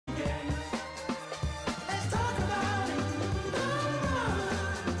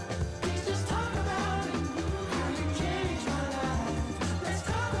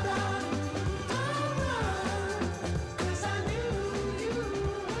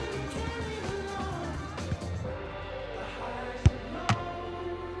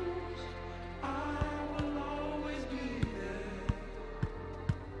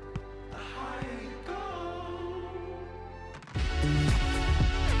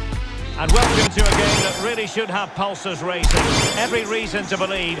And welcome to a game that really should have pulses racing. Every reason to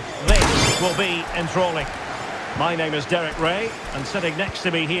believe this will be enthralling. My name is Derek Ray, and sitting next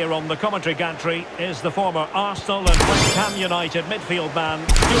to me here on the commentary gantry is the former Arsenal and West Ham United midfield man,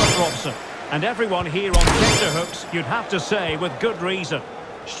 Stuart Robson. And everyone here on tenterhooks, you'd have to say, with good reason.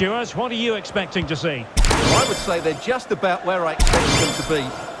 Stuart, what are you expecting to see? Well, I would say they're just about where I expected them to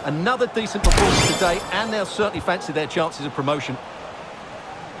be. Another decent performance today, and they'll certainly fancy their chances of promotion.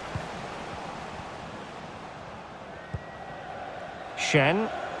 Shen.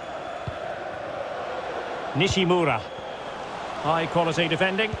 Nishimura. High quality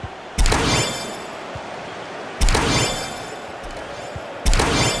defending.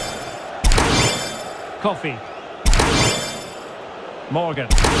 Coffee. Morgan.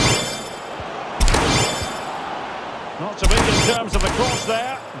 Not so big in terms of the cross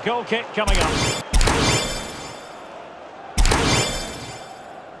there. Goal kick coming up.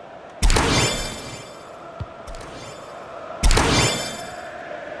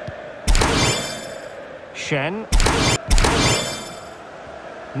 Shen.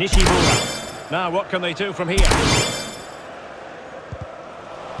 Nishimura. Now what can they do from here?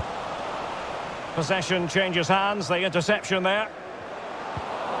 Possession changes hands, the interception there.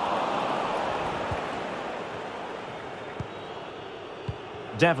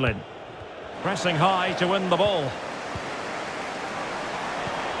 Devlin. Pressing high to win the ball.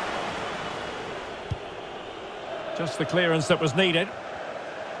 Just the clearance that was needed.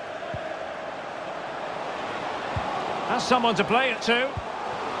 Has someone to play it to.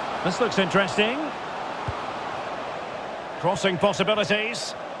 This looks interesting. Crossing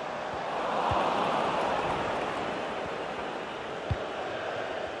possibilities.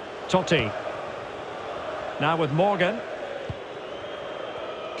 Totti. Now with Morgan.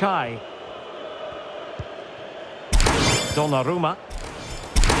 Kai. Donnarumma.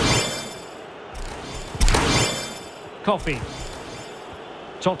 Coffee.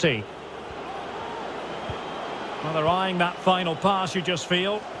 Totti. Well, they're eyeing that final pass, you just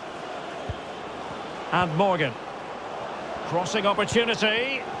feel. And Morgan. Crossing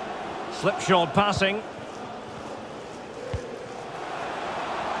opportunity. Slipshod passing.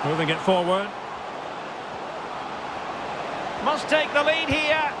 Moving it forward. Must take the lead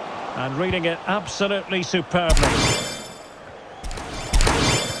here. And reading it absolutely superbly.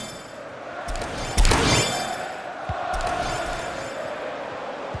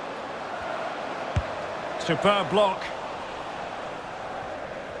 Superb block.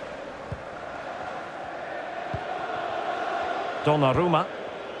 Donnarumma.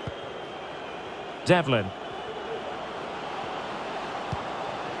 Devlin.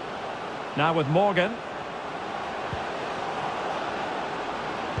 Now with Morgan.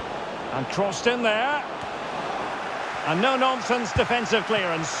 And crossed in there. And no-nonsense defensive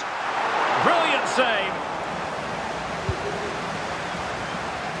clearance. Brilliant save.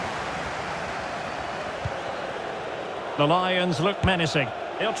 The Lions look menacing.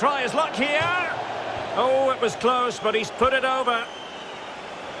 He'll try his luck here. Oh, it was close, but he's put it over.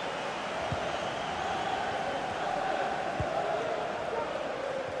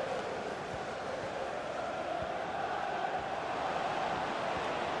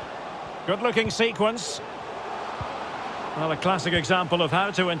 Good-looking sequence. Well, a classic example of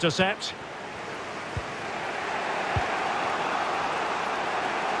how to intercept.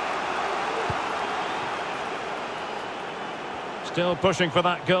 Still pushing for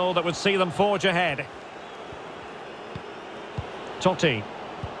that goal that would see them forge ahead. Totti.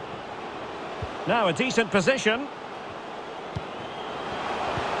 Now a decent position.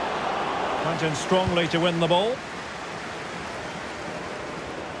 Went in strongly to win the ball.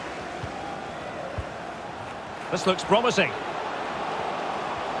 This looks promising.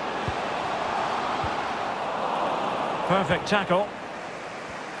 Perfect tackle.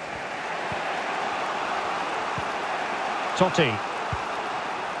 Totti.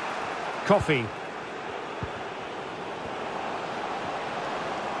 Coffee.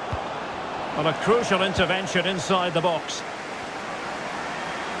 Well, a crucial intervention inside the box.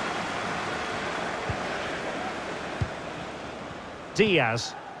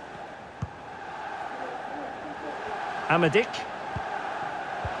 Diaz. Amadik.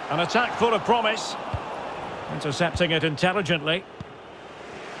 An attack full of promise. Intercepting it intelligently.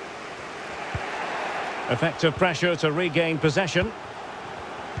 Effective pressure to regain possession.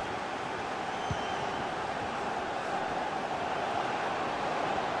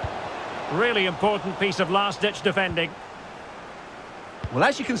 Really important piece of last-ditch defending. Well,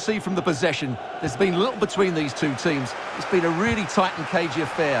 as you can see from the possession, there's been little between these two teams. It's been a really tight and cagey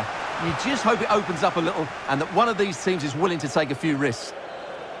affair. You just hope it opens up a little and that one of these teams is willing to take a few risks.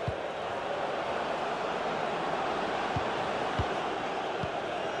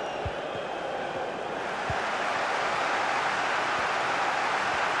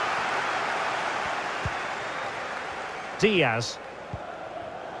 Diaz.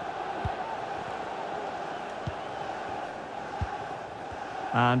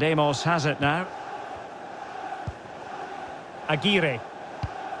 And Amos has it now. Aguirre.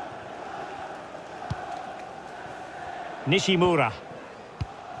 Nishimura.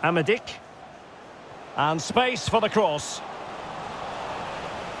 Amadik. And space for the cross.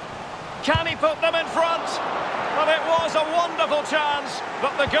 Can he put them in front? Well, it was a wonderful chance,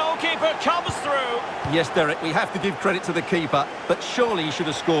 but the goalkeeper comes through. Yes, Derek, we have to give credit to the keeper, but surely he should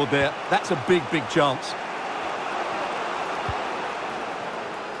have scored there. That's a big, big chance.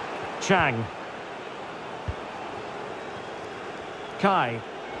 Chang. Kai.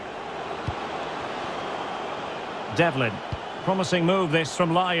 Devlin. Promising move this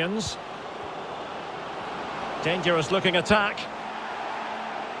from Lions. Dangerous looking attack.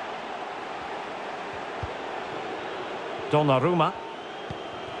 Donnarumma.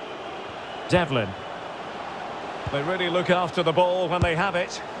 Devlin. They really look after the ball when they have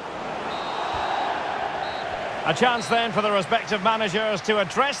it. A chance then for the respective managers to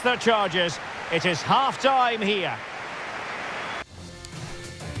address their charges. It is half-time here.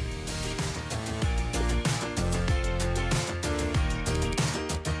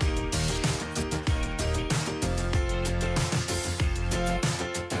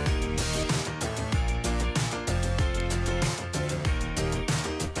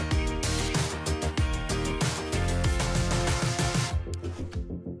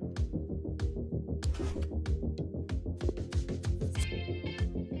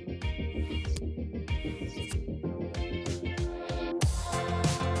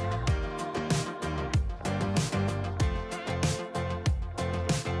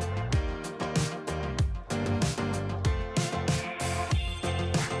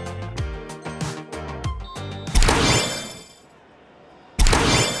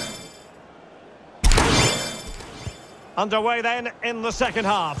 Underway then in the second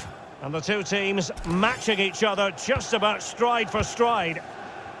half. And the two teams matching each other just about stride for stride.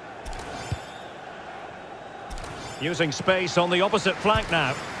 Using space on the opposite flank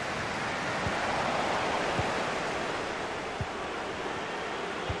now.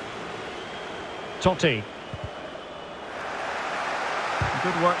 Totti.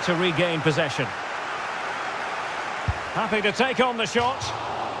 Good work to regain possession. Happy to take on the shot.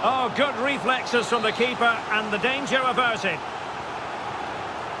 Oh, good reflexes from the keeper and the danger averted.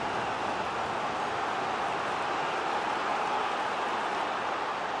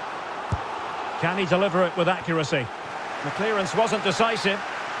 Can he deliver it with accuracy? The clearance wasn't decisive.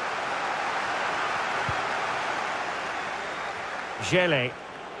 Gele.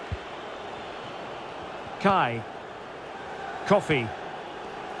 Kai. Kofi.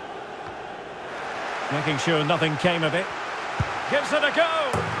 Making sure nothing came of it. Gives it a go.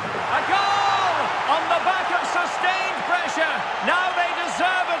 A goal! On the back of sustained pressure. Now they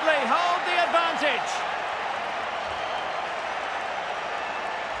deservedly hold the advantage.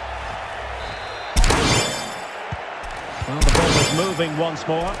 Well, the ball is moving once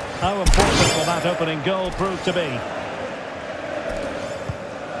more. How important will that opening goal prove to be?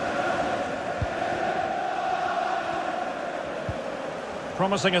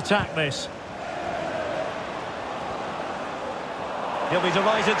 Promising attack, this. He'll be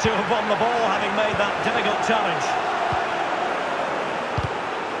delighted to have won the ball, having made that difficult challenge.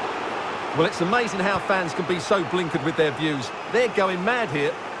 Well, it's amazing how fans can be so blinkered with their views. They're going mad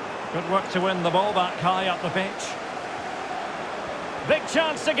here. Good work to win the ball back high up the pitch. Big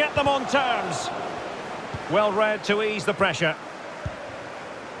chance to get them on terms. Well read to ease the pressure.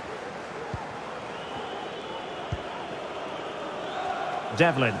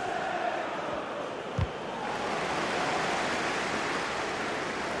 Devlin.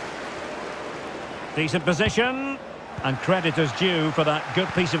 Decent position, and credit is due for that good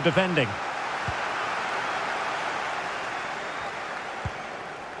piece of defending.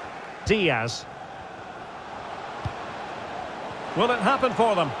 Diaz. Will it happen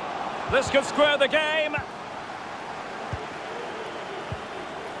for them? This could square the game.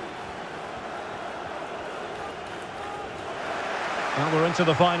 Well, we're into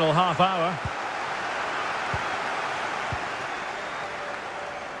the final half hour.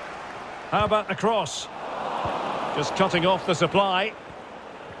 How about the cross? Just cutting off the supply.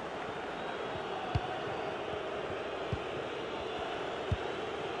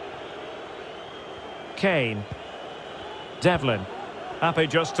 Kane. Devlin. Happy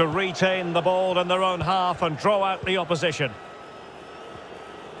just to retain the ball in their own half and draw out the opposition.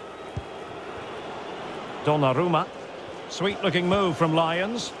 Donnarumma. Sweet-looking move from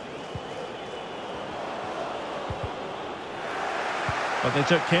Lions. But they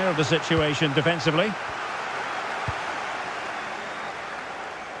took care of the situation defensively.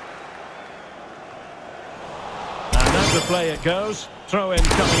 play it goes. Throw in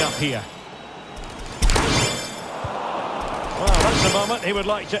coming up here. Well, that's a moment he would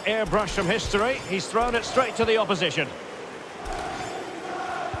like to airbrush from history. He's thrown it straight to the opposition.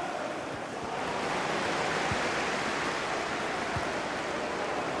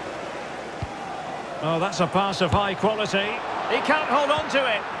 Oh, that's a pass of high quality. He can't hold on to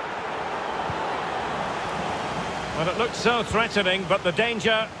it. Well, it looked so threatening, but the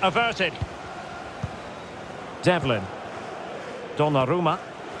danger averted. Devlin. Donnarumma.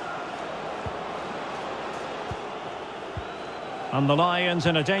 And the Lions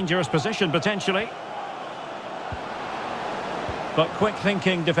in a dangerous position, potentially. But quick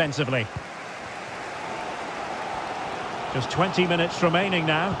thinking defensively. Just 20 minutes remaining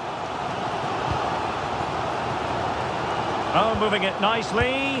now. Oh, moving it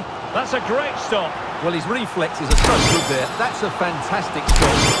nicely. That's a great stop. Well, his reflexes are so good there. That's a fantastic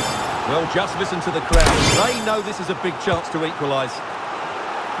stop. Well, just listen to the crowd. They know this is a big chance to equalise.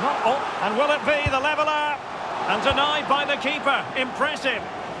 And will it be the leveller? And denied by the keeper. Impressive.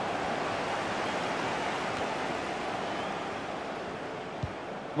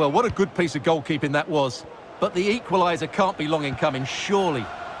 Well, what a good piece of goalkeeping that was. But the equaliser can't be long in coming, surely.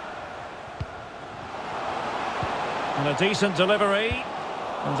 And a decent delivery.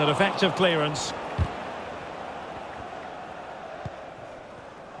 And an effective clearance.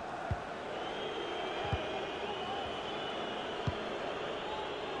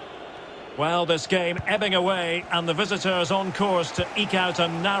 Well, this game ebbing away, and the visitors on course to eke out a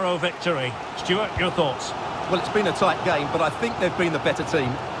narrow victory. Stuart, your thoughts? Well, it's been a tight game, but I think they've been the better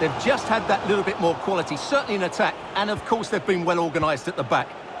team. They've just had that little bit more quality, certainly in attack, and of course they've been well organised at the back.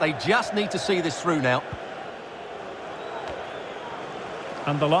 They just need to see this through now.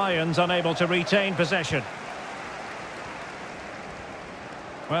 And the Lions unable to retain possession.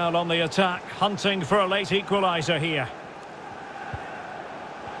 Well, on the attack, hunting for a late equaliser here.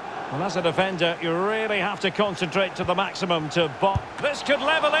 Well, as a defender, you really have to concentrate to the maximum to block. This could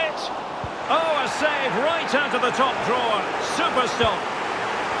level it. Oh, a save right out of the top drawer. Super stop.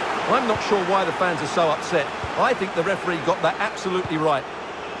 I'm not sure why the fans are so upset. I think the referee got that absolutely right.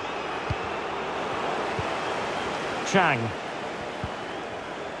 Chang.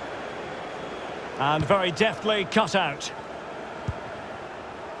 And very deftly cut out.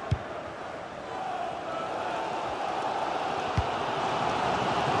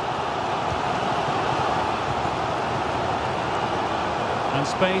 And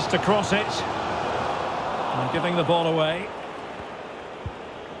space to cross it. And giving the ball away.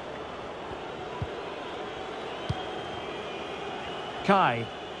 Kai.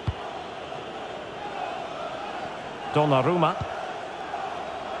 Donnarumma.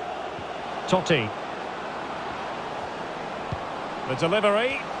 Totti. The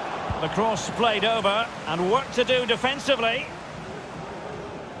delivery. The cross played over. And work to do defensively.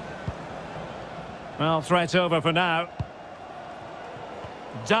 Well, threat over for now.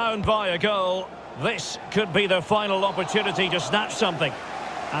 Down by a goal. This could be the final opportunity to snatch something.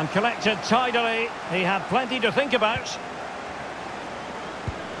 And collected tidily. He had plenty to think about.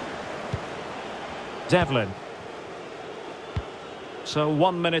 Devlin. So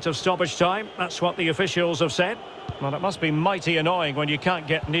 1 minute of stoppage time. That's what the officials have said. Well, it must be mighty annoying when you can't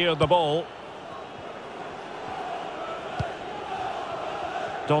get near the ball.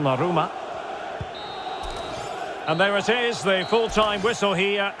 Donnarumma. And there it is, the full-time whistle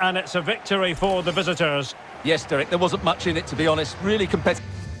here, and it's a victory for the visitors. Yes, Derek, there wasn't much in it, to be honest. Really competitive.